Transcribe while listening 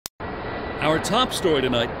Our top story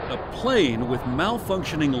tonight, a plane with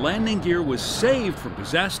malfunctioning landing gear was saved from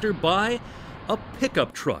disaster by a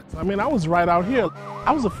pickup truck. I mean, I was right out here.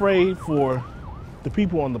 I was afraid for the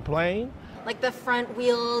people on the plane. Like the front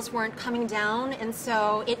wheels weren't coming down, and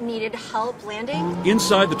so it needed help landing.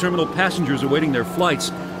 Inside the terminal, passengers awaiting their flights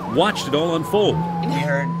watched it all unfold. We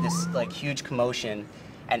heard this huge commotion,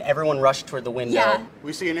 and everyone rushed toward the window. Yeah.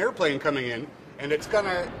 We see an airplane coming in, and it's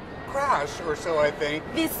gonna crash or so, I think.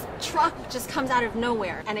 This truck just comes out of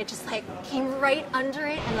nowhere, and it just came right under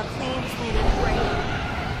it, and the plane just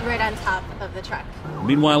landed right on top of the truck.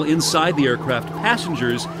 Meanwhile, inside the aircraft,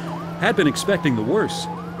 passengers had been expecting the worst.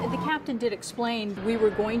 The captain did explain we were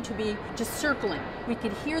going to be just circling. We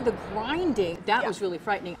could hear the grinding. That was really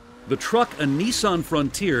frightening. The truck, a Nissan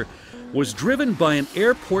Frontier, was driven by an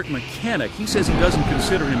airport mechanic. He says he doesn't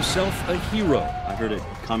consider himself a hero. I heard it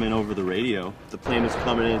come in over the radio. The plane was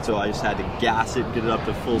coming in, so I just had to gas it, get it up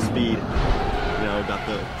to full speed. You know, got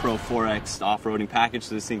the Pro 4X off-roading package,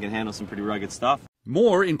 so this thing can handle some pretty rugged stuff.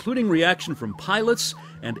 More, including reaction from pilots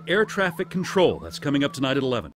and air traffic control. That's coming up tonight at 11.